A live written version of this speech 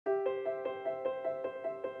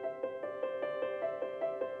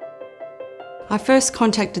I first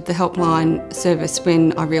contacted the helpline service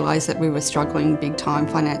when I realised that we were struggling big time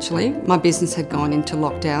financially. My business had gone into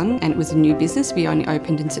lockdown and it was a new business. We only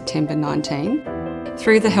opened in September 19.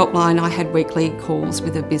 Through the helpline, I had weekly calls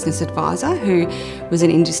with a business advisor who was an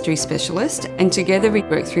industry specialist, and together we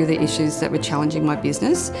worked through the issues that were challenging my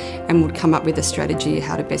business and would come up with a strategy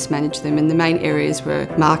how to best manage them. And the main areas were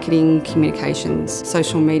marketing, communications,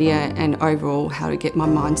 social media, and overall how to get my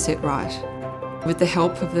mindset right. With the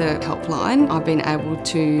help of the helpline, I've been able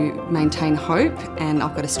to maintain hope, and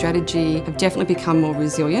I've got a strategy. I've definitely become more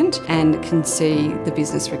resilient and can see the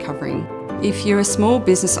business recovering. If you're a small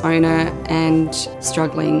business owner and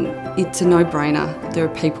struggling, it's a no-brainer. There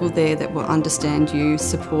are people there that will understand you,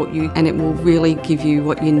 support you, and it will really give you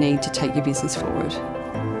what you need to take your business forward.